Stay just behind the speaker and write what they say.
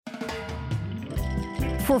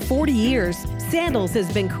For 40 years, Sandals has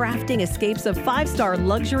been crafting escapes of five-star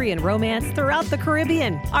luxury and romance throughout the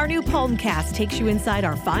Caribbean. Our new Palmcast takes you inside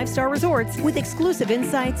our five-star resorts with exclusive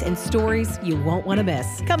insights and stories you won't want to miss.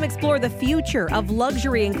 Come explore the future of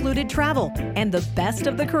luxury-included travel and the best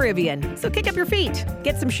of the Caribbean. So kick up your feet,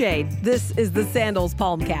 get some shade. This is the Sandals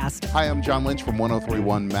Palmcast. Hi, I'm John Lynch from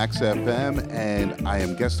 103.1 Max FM, and I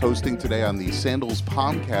am guest hosting today on the Sandals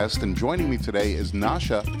Palmcast. And joining me today is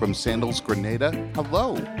Nasha from Sandals Grenada.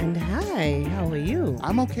 Hello. And hi, how are you?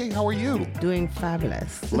 I'm okay. How are you? Doing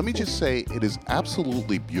fabulous. Let me just say, it is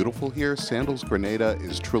absolutely beautiful here. Sandals Grenada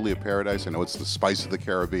is truly a paradise. I know it's the spice of the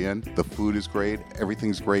Caribbean. The food is great.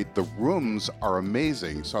 Everything's great. The rooms are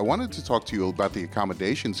amazing. So I wanted to talk to you about the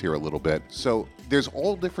accommodations here a little bit. So there's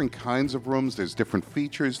all different kinds of rooms. There's different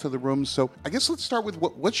features to the rooms. So I guess let's start with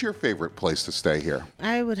what's your favorite place to stay here?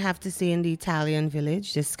 I would have to say in the Italian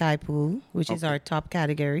Village, the Sky Pool, which is our top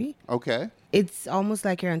category. Okay. It's almost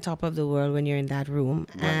like you're on top of the world when you're in that room.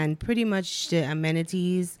 Right. And pretty much the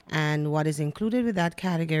amenities and what is included with that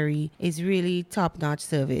category is really top-notch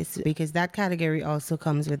service, because that category also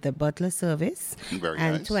comes with the butler service. Very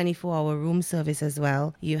and nice. 24-hour room service as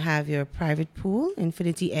well. You have your private pool,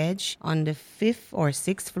 Infinity Edge, on the 5th or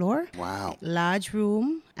 6th floor. Wow. Large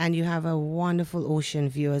room, and you have a wonderful ocean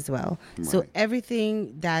view as well. So Right.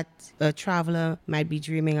 everything that a traveler might be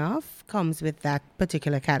dreaming of comes with that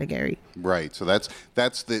particular category. Right. So that's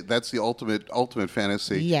the ultimate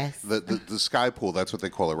fantasy. Yes. The sky pool, that's what they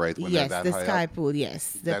call it, right? When they're Yes, that the high sky up. pool,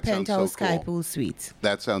 yes. The That sounds so penthouse sky cool. pool suite.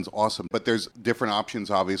 That sounds awesome. But there's different options,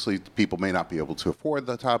 obviously. People may not be able to afford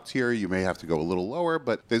the top tier. You may have to go a little lower,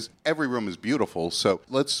 but every room is beautiful. So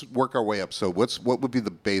let's work our way up. So what would be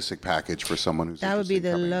the basic package for someone who's That would be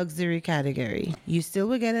interested in the coming? luxury category. You still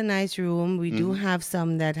will get a nice room. We do have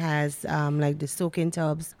some that has like the soak-in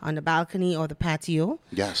tubs on the balcony or the patio.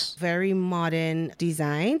 Yes. Very modern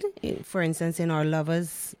designed. For instance, in our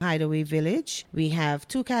Lovers Hideaway Village, we have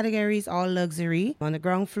two categories, all luxury. On the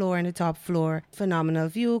ground floor and the top floor, phenomenal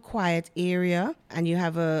view, quiet area. And you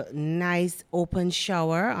have a nice open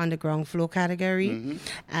shower on the ground floor category,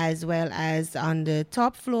 as well as on the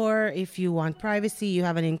top floor. If you want privacy, you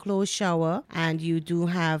have an enclosed shower, and you do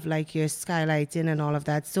have like your skylighting and all of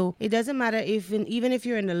that. So it doesn't matter even if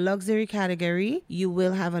you're in the luxury category, you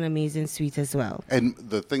will have an amazing suite as well. And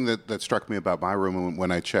the thing that struck me about my room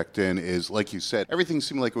when I checked in is, like you said, everything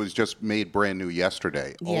seemed like it was just made brand new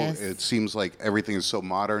yesterday. Yes. It seems like everything is so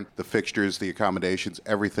modern. The fixtures, the accommodations,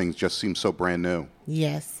 everything just seems so brand new.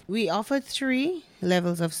 Yes. We offer 3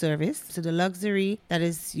 levels of service. So the luxury, that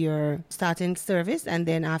is your starting service. And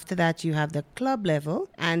then after that, you have the club level.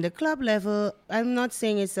 And the club level, I'm not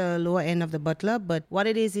saying it's a lower end of the butler, but what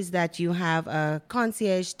it is that you have a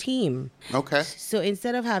concierge team. Okay. So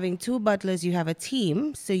instead of having 2 butlers, you have a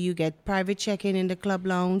team. So you get private check-in in the club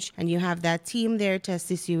lounge, and you have that team there to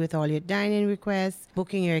assist you with all your dining requests,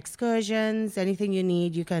 booking your excursions, anything you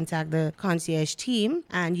need, you contact the concierge team.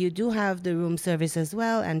 And you do have the room service as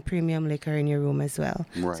well, and premium liquor in your room as well.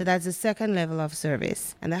 Right. So that's the second level of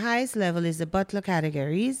service. And the highest level is the butler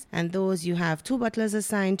categories. And those, you have 2 butlers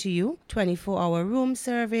assigned to you, 24-hour room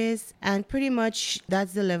service. And pretty much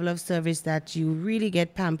that's the level of service that you really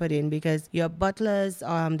get pampered in, because your butlers,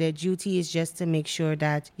 their duty is just to make sure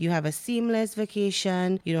that you have a seamless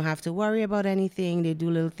vacation. You don't have to worry about anything. They do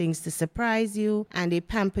little things to surprise you, and they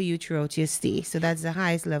pamper you throughout your stay. So that's the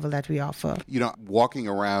highest level that we offer. You know, walking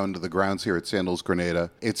around the grounds here at Sandals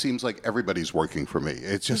Grenada, it seems like everybody's working for me.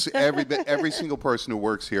 It's just every single person who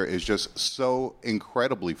works here is just so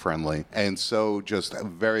incredibly friendly and so just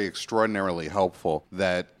very extraordinarily helpful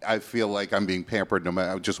that I feel like I'm being pampered. No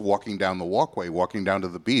matter just walking down the walkway, walking down to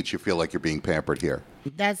the beach, you feel like you're being pampered here.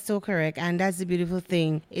 That's so correct. And that's the beautiful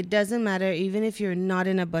thing. It doesn't matter, even if you're not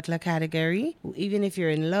in a butler category, even if you're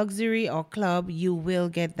in luxury or club, you will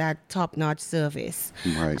get that top-notch service.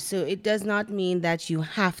 Right. So it does not mean that you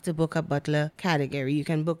have to book a butler category. You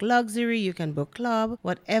can book luxury, you can book club,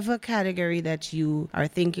 whatever category that you are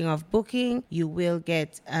thinking of booking, you will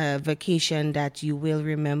get a vacation that you will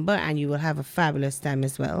remember, and you will have a fabulous time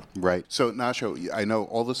as well. Right. So, Nasha, I know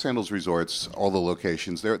all the Sandals resorts, all the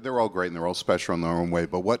locations, they're all great and they're all special in their own way.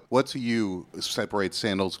 But what to you separates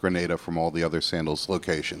Sandals Grenada from all the other Sandals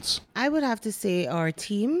locations? I would have to say our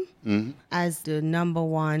team as the number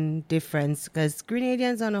one difference, because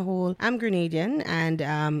Grenadians on a whole, I'm Grenadian,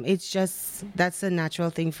 and it's just, that's a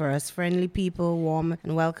natural thing for us. Friendly people, warm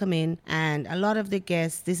and welcoming. And a lot of the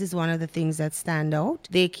guests, this is one of the things that stand out.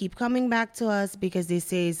 They keep coming back to us because they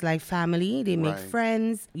say it's like family. They make Right.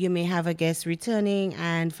 friends. You may have a guest returning,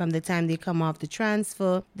 and from the time they come off the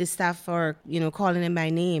transfer, the staff are, calling calling them by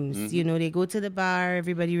names. You know, they go to the bar,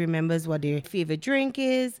 everybody remembers what their favorite drink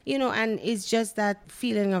is, you know, and it's just that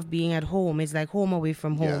feeling of being at home. It's like home away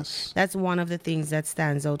from home. Yes. That's one of the things that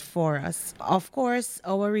stands out for us. Of course,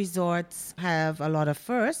 our resorts have a lot of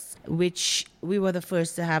firsts, which we were the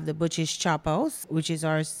first to have the Butch's Chop House, which is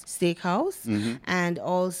our steakhouse, and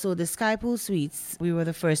also the Sky Pool Suites. We were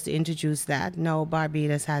the first to introduce that. Now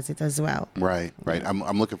Barbados has it as well. Right.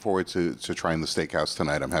 I'm looking forward to trying the steakhouse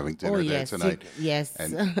tonight. I'm having dinner there tonight. Yes.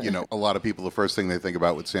 And, you know, a lot of people, the first thing they think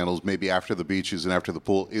about with Sandals, maybe after the beaches and after the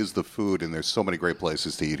pool, is the food. And there's so many great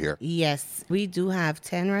places to eat here. Yes, we do have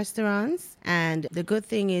 10 restaurants. And the good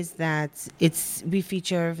thing is that we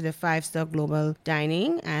feature the 5-star global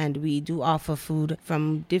dining, and we do offer food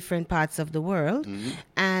from different parts of the world.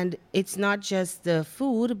 And it's not just the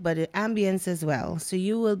food, but the ambience as well. So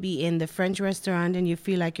you will be in the French restaurant and you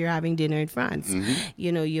feel like you're having dinner in France.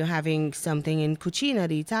 You know, you're having something in Cucina,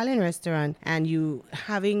 the Italian restaurant, and you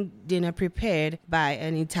having dinner prepared by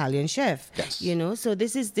an Italian chef. Yes. You know, so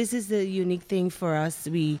this is the unique thing for us.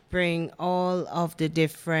 We bring all of the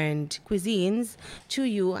different cuisines to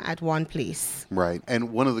you at one place. Right.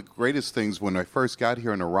 And one of the greatest things when I first got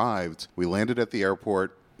here and arrived, we landed at the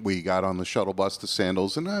airport. We got on the shuttle bus to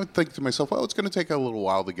Sandals, and I would think to myself, well, it's going to take a little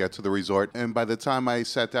while to get to the resort. And by the time I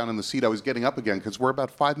sat down in the seat, I was getting up again because we're about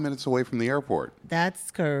 5 minutes away from the airport. That's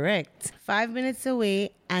correct. 5 minutes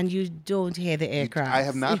away, and you don't hear the aircraft. I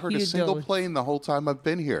have not heard a You single don't. plane the whole time I've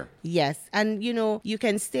been here. Yes. And, you know, you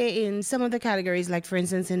can stay in some of the categories, like, for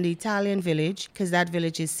instance, in the Italian village, because that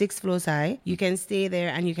village is 6 floors high. You can stay there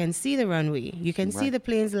and you can see the runway. You can see the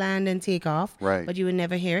planes land and take off. Right. But you will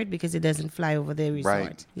never hear it because it doesn't fly over the resort.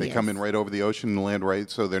 Right. They Yes. come in right over the ocean and land right,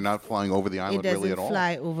 so they're not flying over the island It really at doesn't all.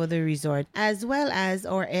 fly over the resort. As well as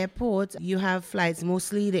our airport, you have flights,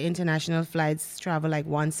 mostly the international flights travel like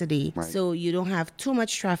once a day. Right. So you don't have too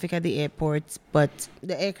much traffic at the airport, but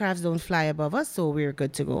the aircrafts don't fly above us, so we're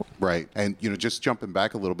good to go. Right. And, you know, just jumping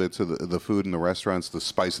back a little bit to the food in the restaurants, the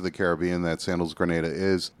spice of the Caribbean that Sandals Grenada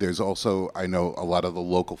is, there's also, I know, a lot of the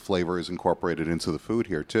local flavor is incorporated into the food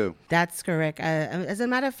here, too. That's correct. As a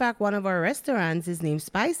matter of fact, one of our restaurants is named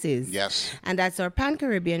Spices. Yes. And that's our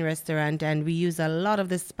Pan-Caribbean restaurant, and we use a lot of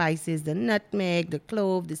the spices, the nutmeg, the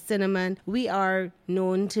clove, the cinnamon. We are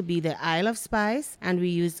known to be the Isle of Spice, and we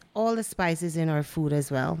use all the spices in our food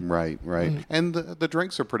as well. Right. And the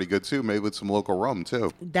drinks are pretty good, too, made with some local rum,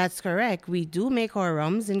 too. That's correct. We do make our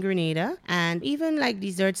rums in Grenada, and even like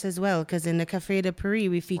desserts as well, because in the Café de Paris,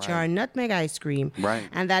 we feature our nutmeg ice cream. Right.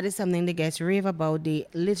 And that is something the guests rave about. They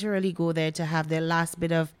literally go there to have their last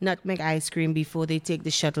bit of nutmeg ice cream before they take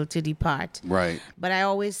the shuttle to depart. Right. But I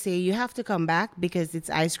always say you have to come back because it's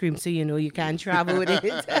ice cream, so you know you can't travel with it.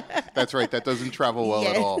 That's right. That doesn't travel well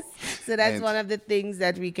at all. So that's And one of the things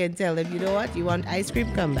that we can tell them. You know what? You want ice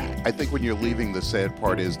cream? Come back. I think when you're leaving, the sad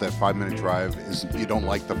part is that 5-minute drive is you don't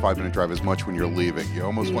like the 5-minute drive as much when you're leaving. You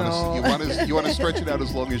almost want to stretch it out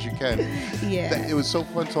as long as you can. Yeah. It was so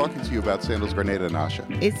fun talking to you about Sandals Grenada, Nasha.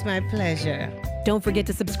 It's my pleasure. Don't forget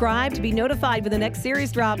to subscribe to be notified when the next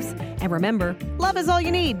series drops. And remember, love is all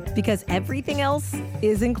you need because everything else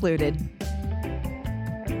is included.